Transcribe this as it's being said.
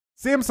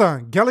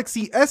Samsung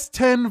Galaxy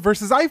S10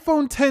 versus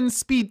iPhone 10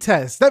 speed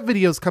test. That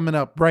video's coming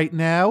up right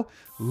now.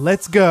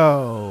 Let's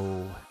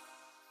go.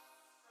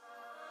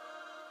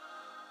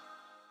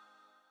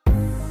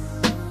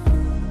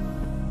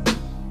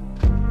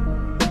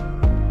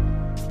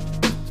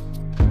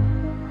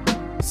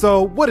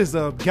 So what is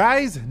up,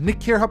 guys?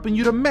 Nick here, helping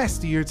you to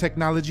master your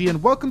technology,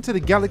 and welcome to the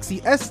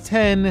Galaxy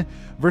S10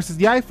 versus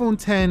the iPhone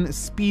 10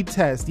 speed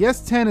test. The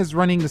S10 is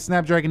running the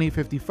Snapdragon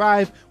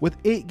 855 with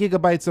 8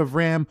 GB of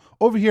RAM.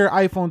 Over here,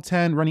 iPhone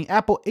 10 running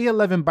Apple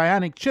A11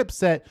 bionic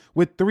chipset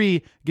with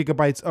 3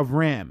 GB of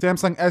RAM.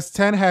 Samsung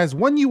S10 has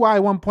One UI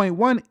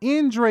 1.1,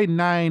 Android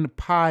 9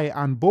 Pie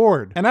on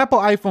board, and Apple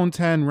iPhone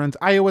 10 runs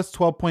iOS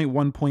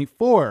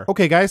 12.1.4.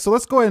 Okay, guys, so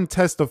let's go ahead and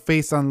test the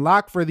face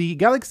unlock for the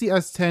Galaxy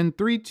S10.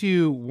 3,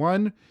 2,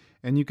 1,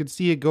 and you can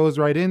see it goes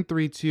right in.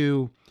 3,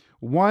 2,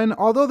 1.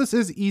 Although this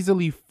is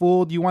easily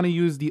fooled, you want to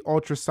use the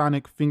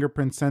ultrasonic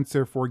fingerprint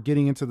sensor for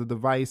getting into the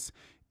device.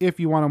 If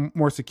you want a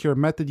more secure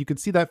method, you can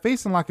see that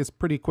face unlock is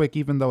pretty quick,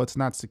 even though it's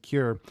not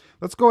secure.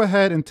 Let's go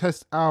ahead and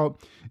test out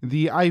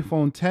the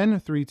iPhone 10.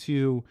 3,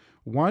 2,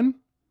 1,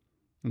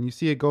 and you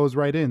see it goes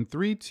right in.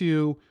 3,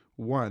 2,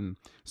 1.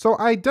 So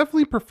I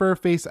definitely prefer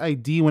Face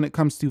ID when it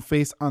comes to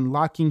face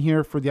unlocking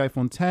here for the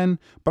iPhone 10,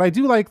 but I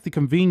do like the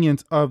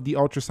convenience of the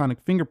ultrasonic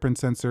fingerprint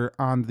sensor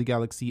on the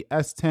Galaxy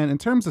S10. In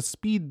terms of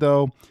speed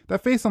though,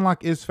 that face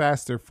unlock is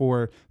faster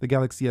for the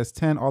Galaxy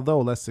S10,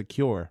 although less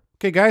secure.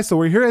 Okay guys, so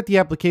we're here at the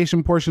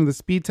application portion of the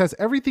speed test.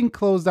 Everything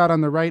closed out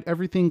on the right,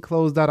 everything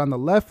closed out on the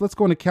left. Let's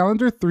go into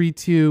calendar. 3,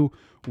 2,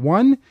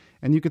 1.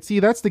 And you can see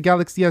that's the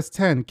Galaxy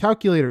S10.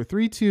 Calculator.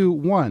 3, 2,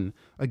 1.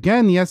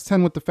 Again, the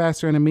S10 with the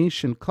faster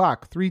animation.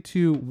 Clock. 3,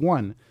 2,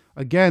 1.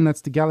 Again,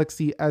 that's the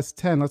Galaxy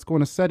S10. Let's go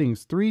into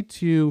settings. 3,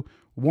 2,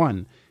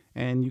 1.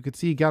 And you can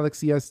see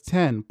Galaxy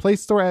S10. Play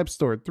Store, App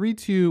Store. 3,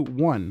 2,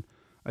 1.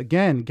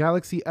 Again,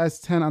 Galaxy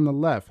S10 on the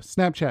left.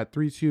 Snapchat.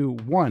 3, 2,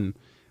 1.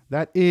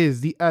 That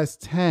is the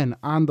S10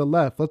 on the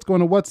left. Let's go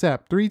into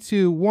WhatsApp. 3,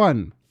 2,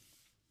 1.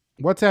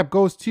 WhatsApp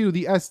goes to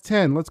the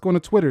S10. Let's go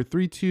into Twitter.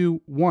 3,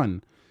 2,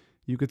 1.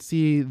 You could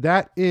see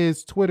that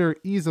is Twitter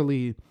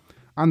easily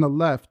on the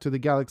left to the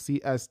Galaxy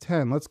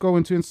S10. Let's go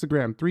into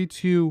Instagram. 3,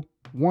 2,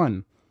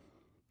 1.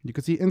 You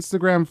can see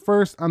Instagram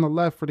first on the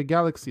left for the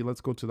Galaxy. Let's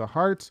go to the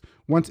hearts.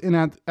 Once in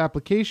that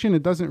application,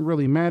 it doesn't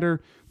really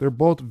matter. They're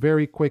both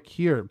very quick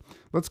here.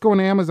 Let's go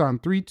into Amazon.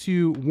 3,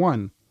 2,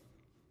 1.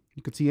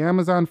 You can see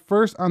Amazon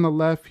first on the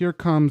left. Here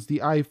comes the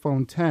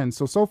iPhone 10.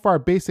 So far,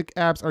 basic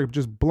apps are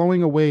just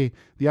blowing away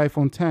the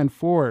iPhone 10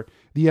 for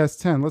the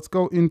S10. Let's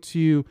go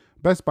into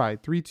Best Buy.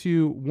 3,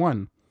 2,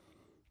 1.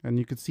 And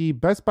you can see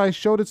Best Buy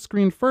showed its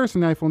screen first,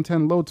 and the iPhone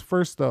 10 loads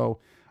first, though,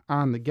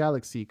 on the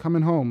Galaxy.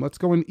 Coming home. Let's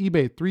go in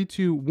eBay. 3,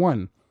 2,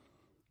 1.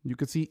 You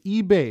can see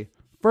eBay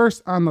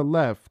first on the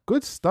left.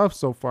 Good stuff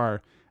so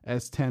far,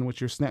 S10 with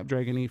your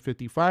Snapdragon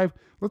 855.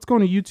 Let's go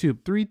into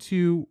YouTube. 3,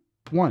 2,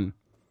 1.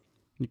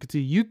 You can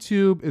see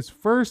YouTube is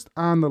first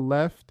on the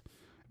left.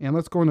 And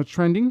let's go into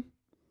trending.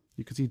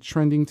 You can see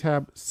trending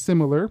tab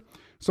similar.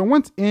 So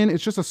once in,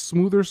 it's just a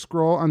smoother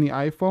scroll on the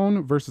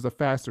iPhone versus a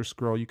faster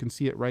scroll. You can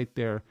see it right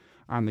there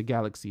on the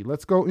Galaxy.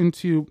 Let's go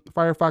into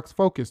Firefox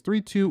Focus. 3,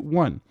 2,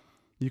 1.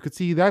 You can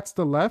see that's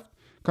the left.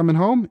 Coming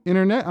home,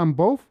 internet on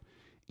both.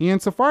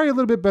 And Safari a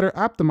little bit better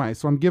optimized.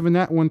 So I'm giving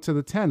that one to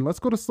the 10. Let's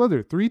go to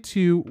Slither. 3,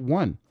 2,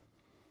 1.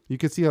 You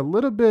can see a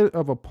little bit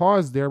of a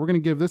pause there. We're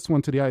going to give this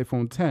one to the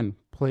iPhone 10.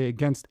 Play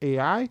against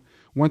AI.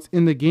 Once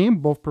in the game,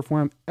 both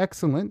performed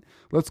excellent.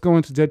 Let's go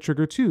into Dead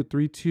Trigger 2.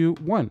 3, 2,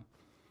 1.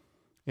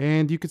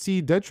 And you can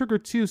see Dead Trigger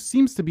 2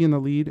 seems to be in the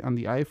lead on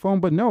the iPhone,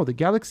 but no, the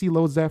Galaxy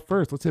loads that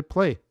first. Let's hit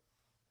play.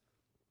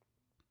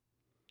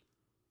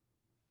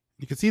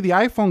 You can see the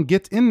iPhone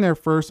gets in there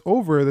first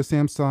over the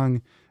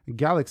Samsung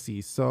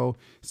Galaxy. So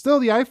still,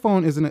 the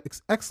iPhone is an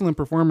excellent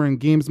performer in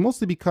games,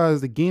 mostly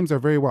because the games are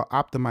very well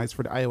optimized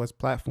for the iOS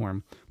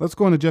platform. Let's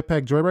go into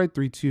Jetpack Joyride.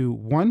 3, 2,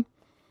 1.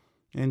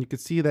 And you can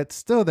see that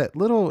still that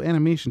little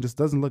animation just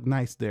doesn't look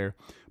nice there.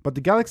 But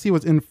the Galaxy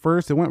was in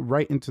first. It went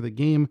right into the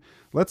game.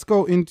 Let's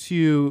go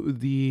into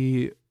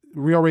the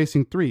Real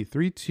Racing 3.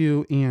 3,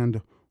 2,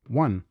 and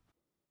 1.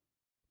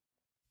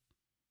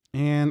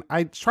 And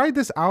I tried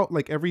this out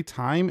like every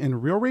time,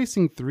 and Real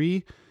Racing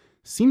 3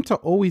 seemed to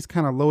always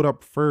kind of load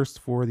up first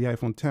for the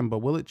iPhone 10, but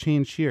will it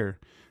change here?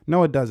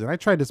 No, it doesn't. I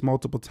tried this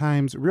multiple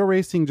times. Real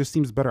Racing just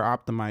seems better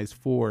optimized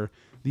for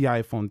the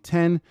iPhone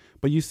 10,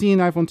 but you see an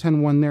iPhone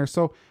 10 one there.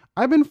 So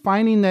I've been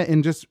finding that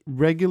in just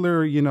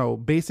regular,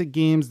 basic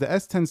games, the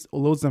S10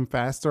 loads them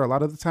faster a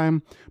lot of the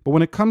time. But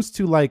when it comes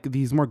to like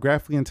these more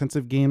graphically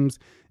intensive games,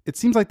 it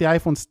seems like the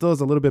iPhone still is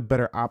a little bit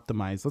better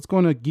optimized. Let's go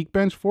into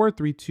Geekbench 4,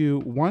 3, 2,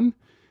 1.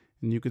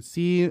 And you could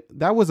see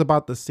that was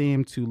about the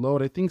same to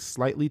load, I think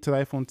slightly to the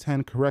iPhone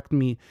 10. Correct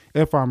me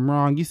if I'm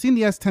wrong. You've seen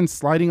the S10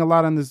 sliding a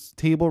lot on this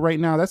table right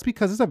now. That's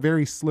because it's a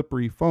very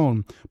slippery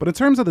phone. But in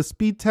terms of the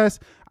speed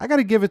test, I got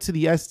to give it to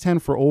the S10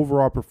 for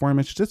overall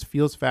performance. It just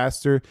feels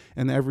faster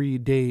in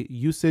everyday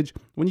usage.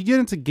 When you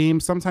get into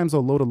games, sometimes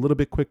they'll load a little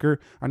bit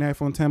quicker on the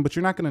iPhone 10, but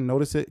you're not going to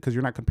notice it because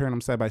you're not comparing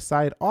them side by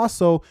side.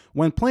 Also,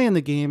 when playing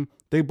the game,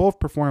 They both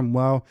perform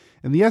well,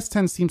 and the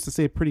S10 seems to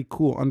stay pretty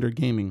cool under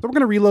gaming. So we're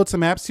gonna reload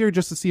some apps here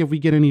just to see if we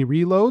get any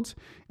reloads.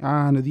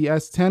 On the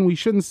S10, we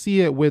shouldn't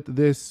see it with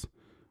this.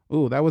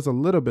 Oh, that was a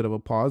little bit of a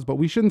pause, but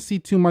we shouldn't see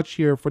too much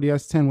here for the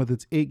S10 with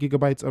its 8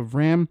 GB of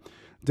RAM,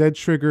 Dead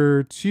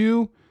Trigger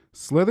 2,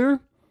 Slither,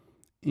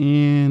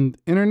 and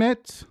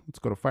Internet. Let's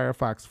go to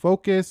Firefox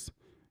Focus,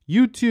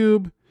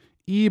 YouTube,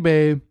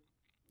 eBay,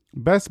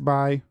 Best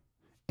Buy,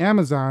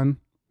 Amazon,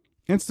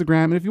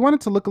 Instagram. And if you want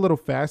it to look a little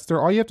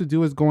faster, all you have to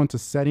do is go into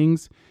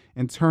settings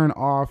and turn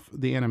off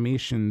the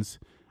animations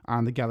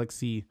on the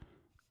Galaxy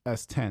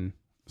S10.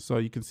 So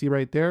you can see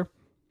right there,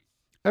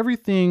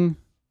 everything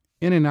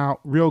in and out,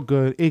 real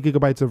good. 8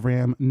 GB of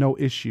RAM, no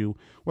issue.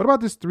 What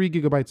about this 3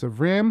 GB of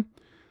RAM?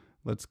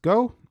 Let's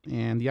go.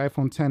 And the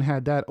iPhone 10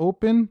 had that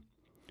open.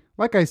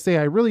 Like I say,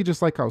 I really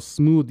just like how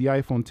smooth the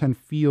iPhone 10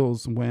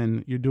 feels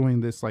when you're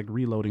doing this like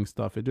reloading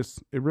stuff. It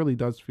really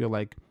does feel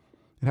like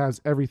it has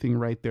everything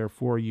right there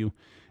for you.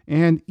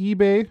 And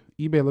eBay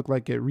looked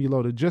like it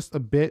reloaded just a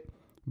bit.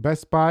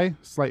 Best Buy,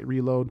 slight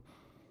reload.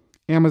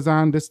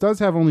 Amazon, this does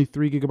have only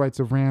 3 GB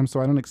of RAM, so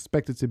I don't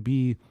expect it to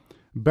be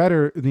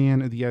better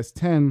than the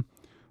S10,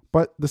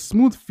 but the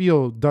smooth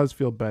feel does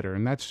feel better,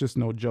 and that's just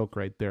no joke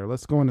right there.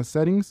 Let's go into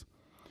settings,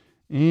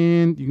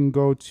 and you can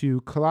go to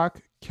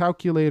clock,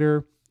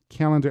 calculator,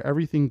 calendar,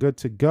 everything good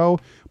to go.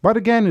 But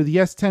again, the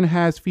S10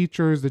 has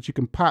features that you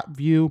can pop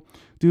view,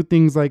 do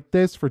things like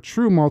this for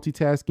true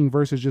multitasking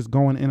versus just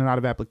going in and out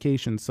of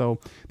applications. So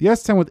the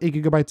S10 with 8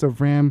 GB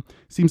of RAM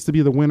seems to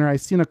be the winner.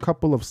 I've seen a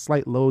couple of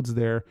slight loads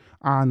there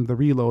on the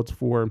reloads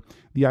for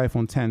the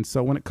iPhone 10.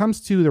 So when it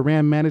comes to the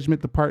RAM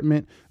management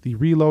department, the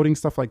reloading,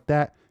 stuff like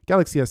that,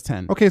 Galaxy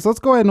S10. Okay, so let's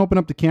go ahead and open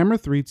up the camera.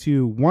 3,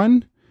 2,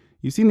 1.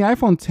 You've seen the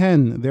iPhone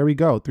 10. There we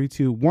go. 3,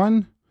 2,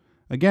 1.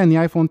 Again, the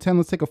iPhone 10,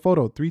 let's take a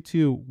photo. 3,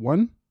 2,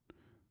 1,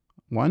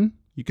 1.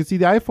 You can see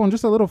the iPhone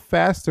just a little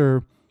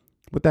faster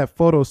with that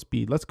photo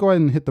speed. Let's go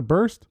ahead and hit the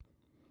burst.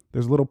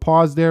 There's a little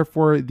pause there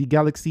for the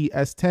Galaxy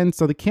S10.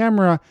 So the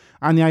camera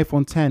on the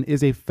iPhone 10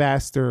 is a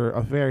faster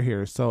affair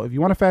here. So if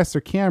you want a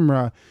faster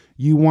camera,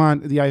 you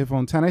want the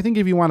iPhone 10. I think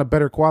if you want a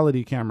better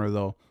quality camera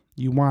though,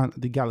 you want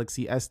the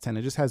Galaxy S10.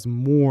 It just has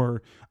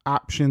more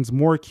options,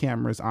 more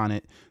cameras on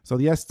it. So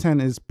the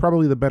S10 is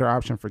probably the better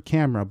option for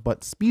camera,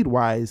 but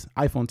speed-wise,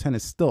 iPhone 10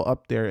 is still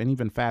up there and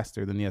even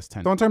faster than the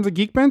S10. So in terms of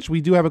Geekbench,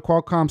 we do have a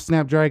Qualcomm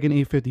Snapdragon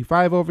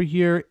 855 over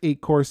here,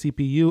 8-core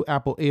CPU,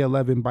 Apple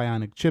A11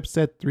 bionic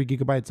chipset, 3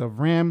 GB of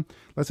RAM.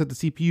 Let's hit the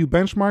CPU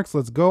benchmarks.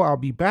 Let's go. I'll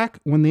be back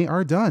when they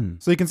are done.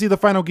 So you can see the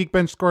final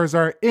Geekbench scores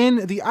are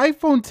in. The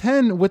iPhone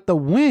 10 with the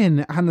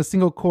win on the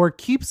single core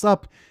keeps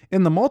up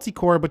in the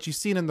multi-core, but you've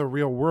seen in the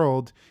real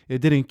world, it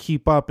didn't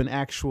keep up in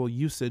actual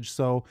usage.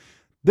 So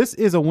this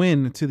is a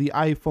win to the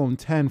iPhone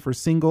 10 for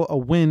single, a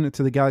win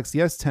to the Galaxy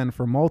S10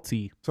 for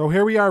multi. So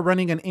here we are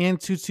running an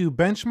Antutu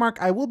benchmark.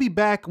 I will be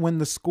back when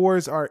the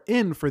scores are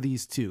in for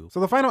these two. So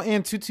the final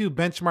Antutu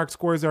benchmark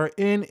scores are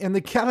in, and the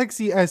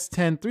Galaxy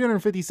S10,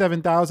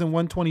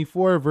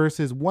 357,124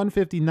 versus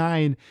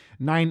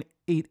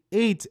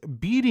 159,988,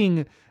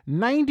 beating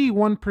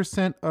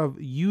 91%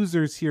 of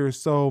users here.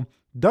 So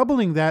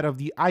doubling that of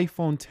the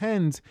iPhone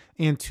 10's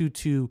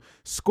Antutu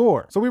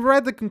score. So we've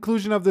read the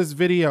conclusion of this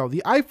video.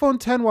 The iPhone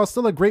 10, while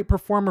still a great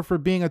performer for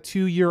being a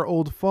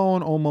 2-year-old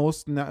phone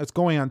almost, now it's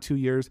going on 2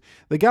 years,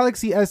 the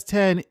Galaxy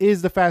S10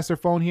 is the faster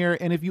phone here,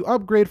 and if you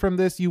upgrade from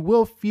this, you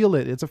will feel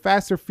it. It's a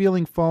faster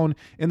feeling phone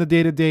in the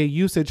day-to-day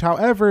usage.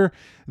 However,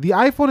 the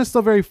iPhone is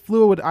still very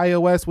fluid with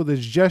iOS, with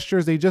its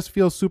gestures. They just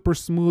feel super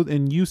smooth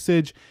in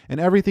usage, and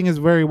everything is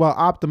very well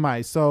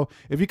optimized. So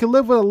if you can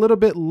live with a little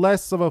bit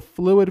less of a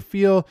fluid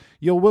feel,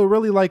 you'll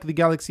really like the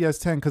Galaxy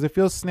S10 because it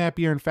feels snappier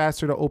and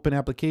faster to open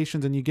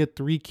applications, and you get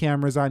 3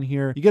 cameras on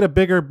here. You get a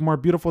bigger, more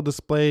beautiful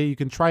display. You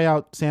can try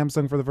out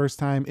Samsung for the first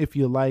time if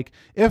you like.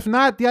 If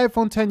not, the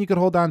iPhone 10, you could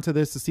hold on to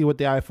this to see what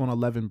the iPhone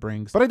 11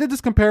 brings. But I did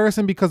this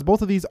comparison because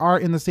both of these are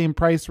in the same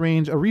price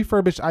range. A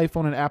refurbished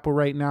iPhone at Apple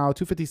right now,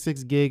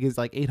 256 gig is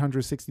like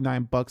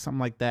 $869, something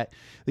like that.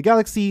 The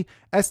Galaxy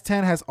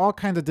S10 has all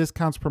kinds of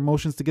discounts,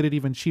 promotions to get it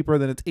even cheaper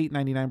than its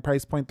 $899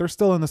 price point. They're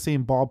still in the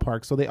same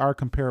ballpark, so they are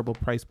comparable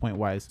price point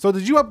wise. So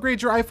did you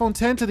upgrade your iPhone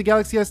 10 to the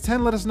Galaxy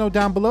S10? Let us know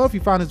down below. If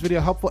you found this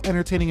video helpful,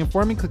 entertaining,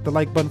 informing, click the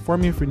like button for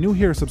me. If you're new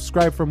here,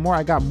 subscribe for more.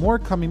 I got more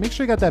coming. Make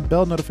sure you got that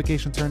bell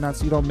notification turned on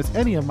so you don't miss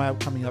any of my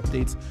upcoming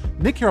updates.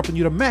 Nick here helping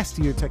you to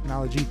master your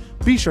technology.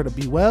 Be sure to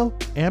be well,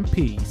 and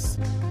peace.